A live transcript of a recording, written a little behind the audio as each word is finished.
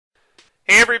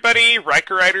Hey everybody,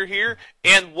 Riker Rider here,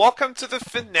 and welcome to the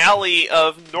finale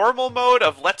of normal mode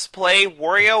of Let's Play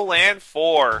Wario Land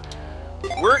 4.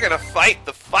 We're gonna fight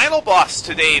the final boss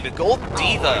today, the Golden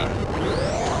Diva.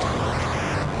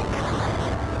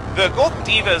 The Golden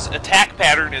Diva's attack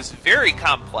pattern is very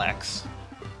complex.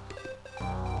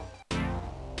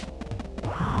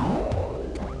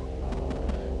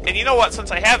 And you know what,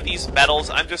 since I have these medals,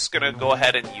 I'm just gonna go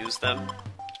ahead and use them.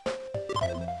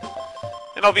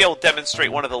 And I'll be able to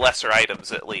demonstrate one of the lesser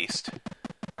items, at least.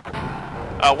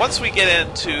 Once we get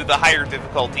into the higher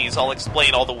difficulties, I'll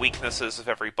explain all the weaknesses of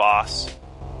every boss.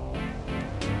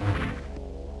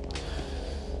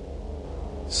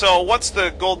 So, once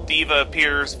the Gold Diva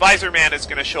appears, Visor Man is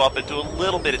going to show up and do a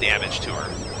little bit of damage to her.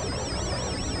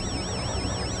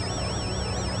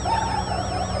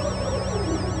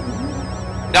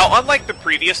 Now, unlike the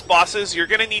previous bosses, you're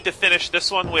going to need to finish this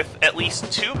one with at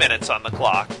least 2 minutes on the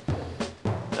clock.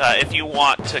 If you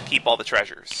want to keep all the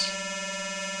treasures.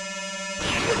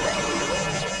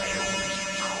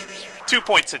 2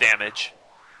 points of damage.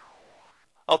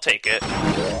 I'll take it.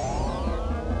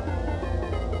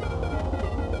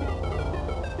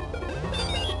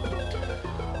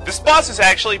 This boss is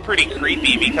actually pretty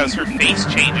creepy because her face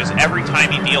changes every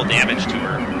time you deal damage to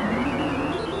her.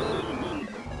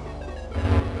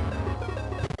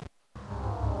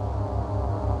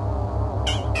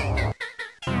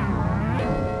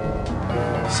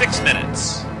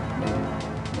 Minutes.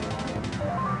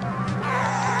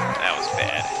 That was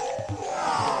bad.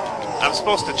 I'm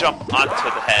supposed to jump onto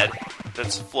the head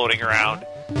that's floating around.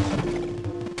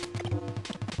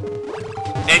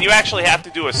 And you actually have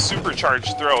to do a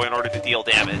supercharged throw in order to deal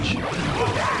damage.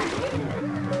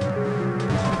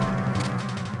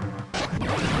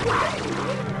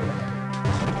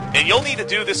 And you'll need to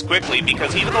do this quickly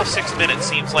because even though 6 minutes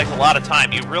seems like a lot of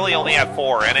time, you really only have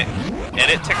 4 in it. And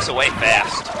it ticks away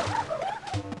fast.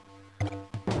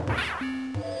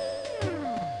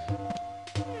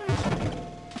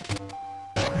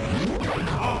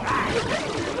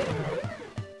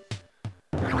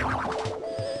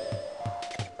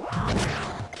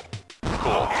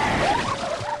 Cool.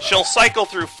 She'll cycle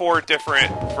through 4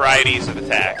 different varieties of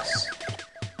attacks.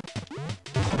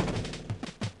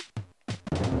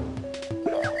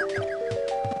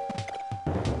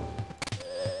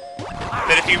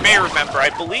 But if you may remember,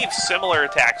 I believe similar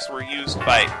attacks were used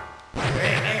by...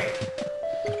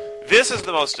 This is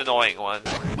the most annoying one.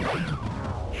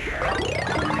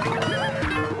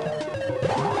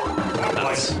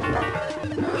 Nuts.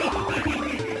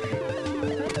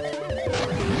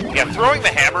 Yeah, throwing the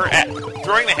hammer at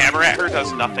her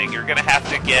does nothing. You're gonna have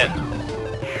to get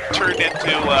turned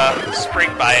into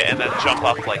spring by it and then jump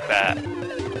up like that.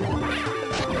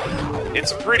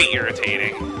 It's pretty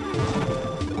irritating.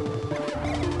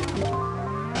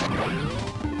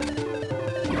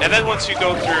 And then once you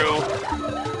go through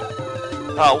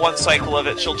one cycle of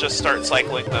it, she'll just start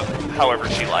cycling them however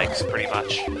she likes, pretty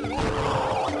much.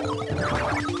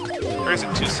 Or is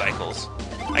it 2 cycles?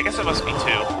 I guess it must be 2.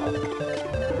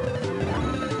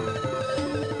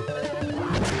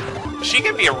 She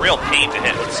can be a real pain to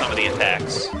hit with some of the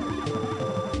attacks.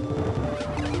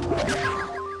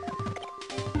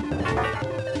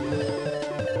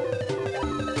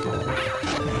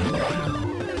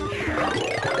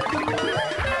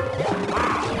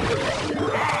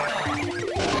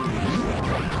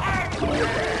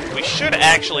 Should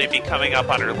actually be coming up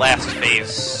on her last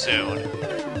phase soon.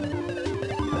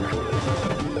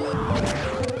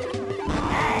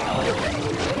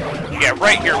 Yeah,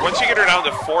 right here, once you get her down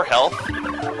to 4 health,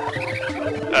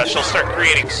 she'll start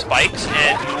creating spikes,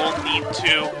 and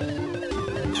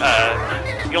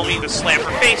you'll need to slam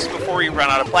her face before you run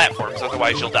out of platforms,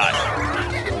 otherwise you'll die.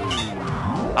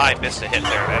 I missed a hit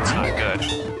there, that's not good.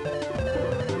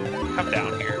 Come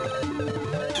down here.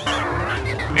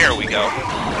 There we go.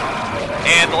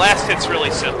 And the last hit's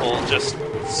really simple, just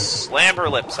slam her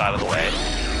lips out of the way.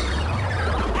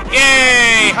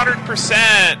 Yay!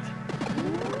 100%!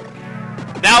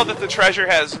 Now that the treasure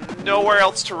has nowhere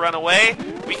else to run away,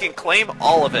 we can claim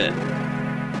all of it.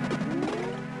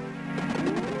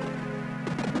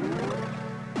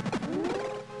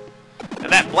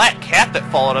 And that black cat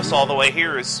that followed us all the way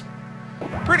here is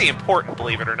pretty important,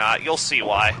 believe it or not. You'll see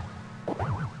why.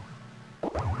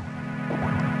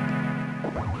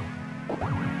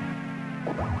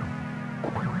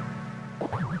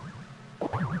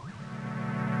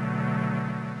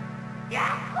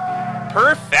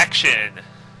 Perfection!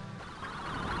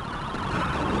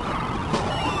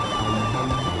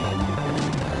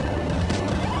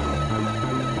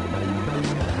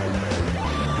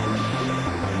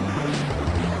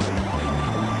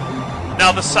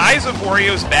 Now, the size of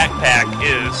Wario's backpack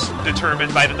is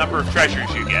determined by the number of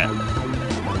treasures you get.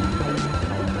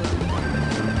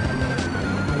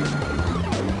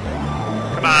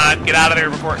 Come on, get out of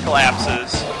there before it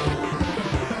collapses.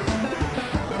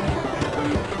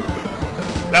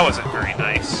 That wasn't very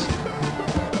nice.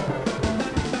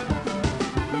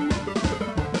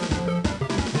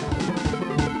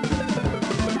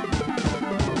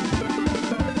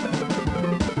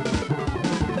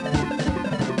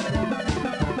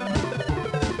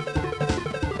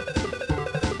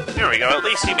 There we go, at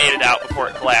least he made it out before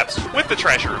it collapsed. With the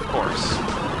treasure, of course.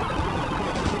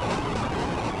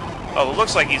 Oh, it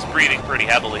looks like he's breathing pretty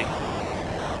heavily.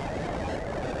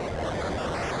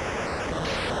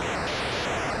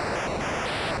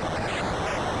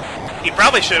 He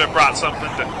probably should have brought something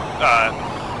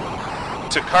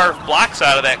to carve blocks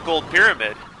out of that gold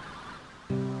pyramid.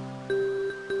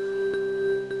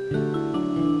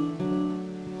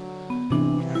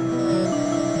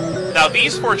 Now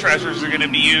these 4 treasures are going to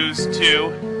be used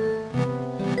to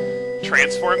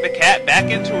transform the cat back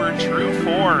into her true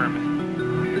form.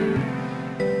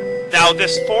 Now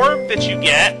this form that you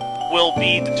get will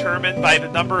be determined by the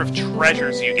number of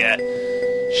treasures you get.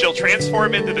 She'll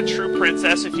transform into the true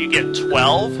princess if you get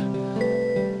 12.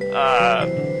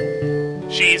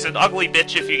 She's an ugly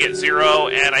bitch if you get 0,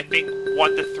 and I think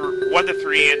 1 to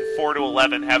 3 and 4 to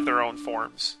 11 have their own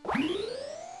forms.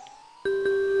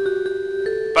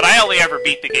 But I only ever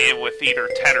beat the game with either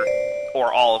 10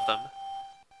 or all of them.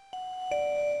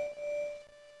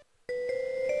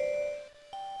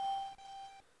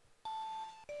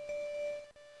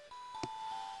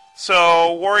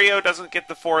 So, Wario doesn't get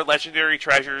the 4 legendary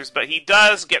treasures, but he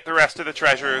does get the rest of the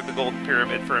treasure of the Golden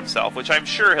Pyramid for himself, which I'm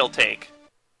sure he'll take.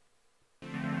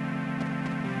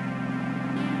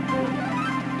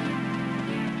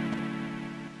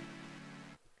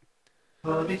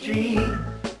 Now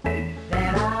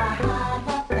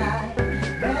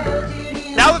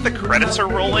that the credits are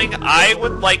rolling, I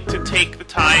would like to take the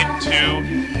time to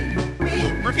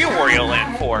review Wario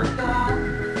Land 4.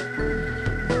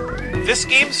 This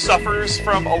game suffers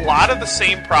from a lot of the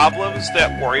same problems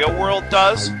that Wario World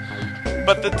does,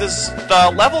 but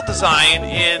the level design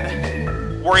in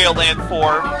Wario Land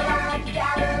 4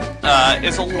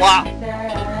 is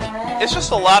it's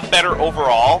just a lot better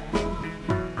overall,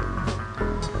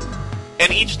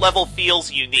 and each level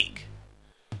feels unique.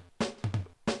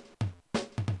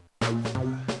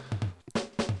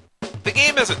 The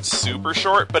game isn't super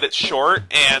short, but it's short,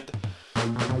 and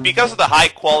because of the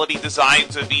high-quality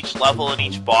designs of each level and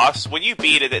each boss, when you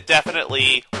beat it, it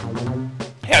definitely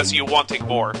has you wanting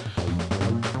more.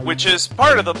 Which is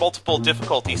part of the multiple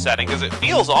difficulty setting, because it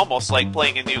feels almost like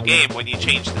playing a new game when you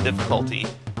change the difficulty,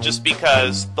 just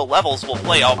because the levels will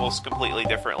play almost completely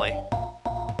differently.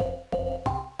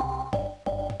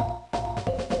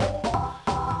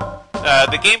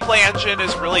 The gameplay engine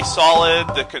is really solid,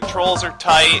 the controls are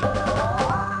tight,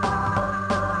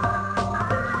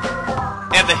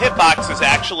 and the hitboxes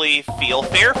actually feel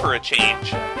fair for a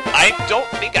change. I don't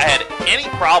think I had any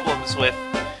problems with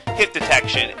hit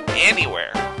detection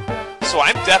anywhere, so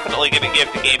I'm definitely going to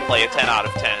give the gameplay a 10 out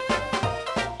of 10.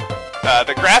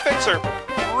 The graphics are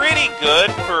pretty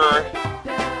good for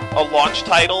a launch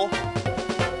title.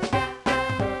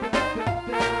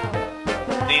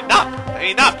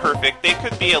 Not perfect. They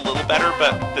could be a little better,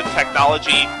 but the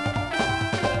technology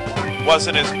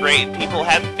wasn't as great, and people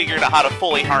hadn't figured out how to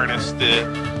fully harness the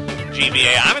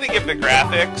GBA. I'm going to give the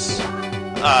graphics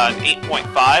an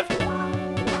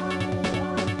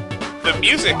 8.5. The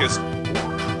music is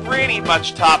pretty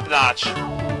much top-notch.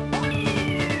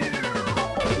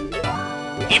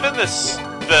 Even the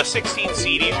 16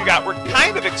 CDs you got were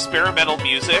kind of experimental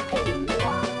music.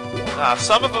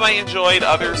 Some of them I enjoyed,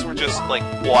 others were just like,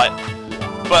 what?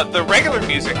 But the regular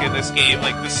music in this game,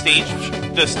 like the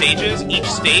stages, each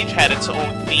stage had its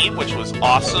own theme, which was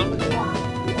awesome.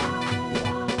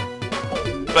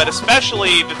 But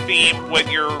especially the theme when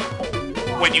you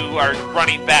are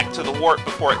running back to the warp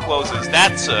before it closes.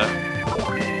 That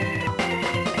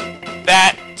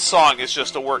song is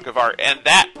just a work of art, and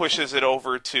that pushes it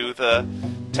over to the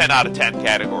 10 out of 10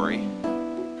 category.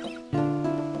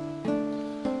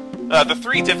 The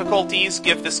 3 difficulties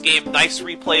give this game nice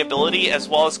replayability, as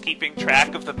well as keeping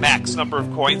track of the max number of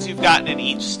coins you've gotten in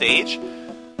each stage.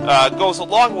 Goes a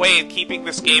long way in keeping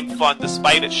this game fun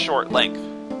despite its short length.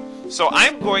 So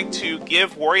I'm going to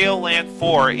give Wario Land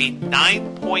 4 a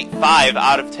 9.5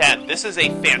 out of 10. This is a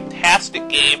fantastic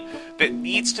game that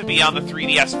needs to be on the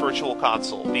 3DS Virtual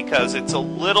Console, because it's a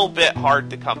little bit hard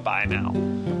to come by now.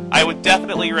 I would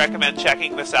definitely recommend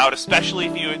checking this out, especially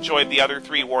if you enjoyed the other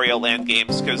 3 Wario Land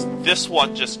games, because this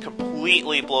one just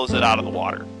completely blows it out of the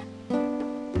water.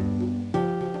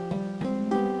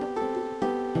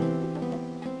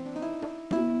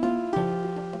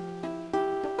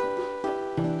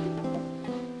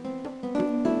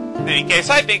 In any case,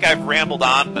 I think I've rambled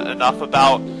on enough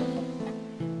about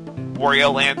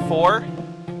Wario Land 4.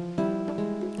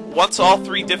 Once all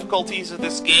 3 difficulties of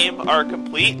this game are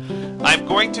complete, I'm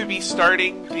going to be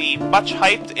starting the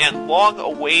much-hyped and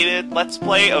long-awaited Let's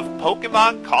Play of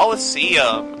Pokémon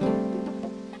Colosseum.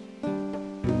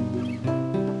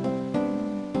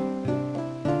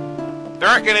 There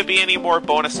aren't going to be any more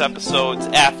bonus episodes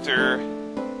after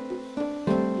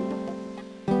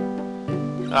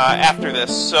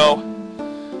this, so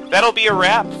that'll be a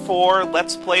wrap for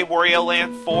Let's Play Wario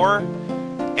Land 4,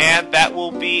 and that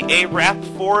will be a wrap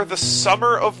for the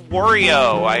Summer of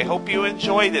Wario. I hope you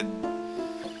enjoyed it.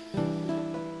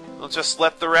 We'll just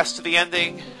let the rest of the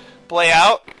ending play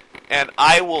out, and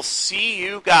I will see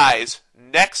you guys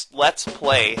next Let's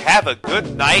Play. Have a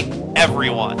good night,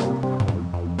 everyone.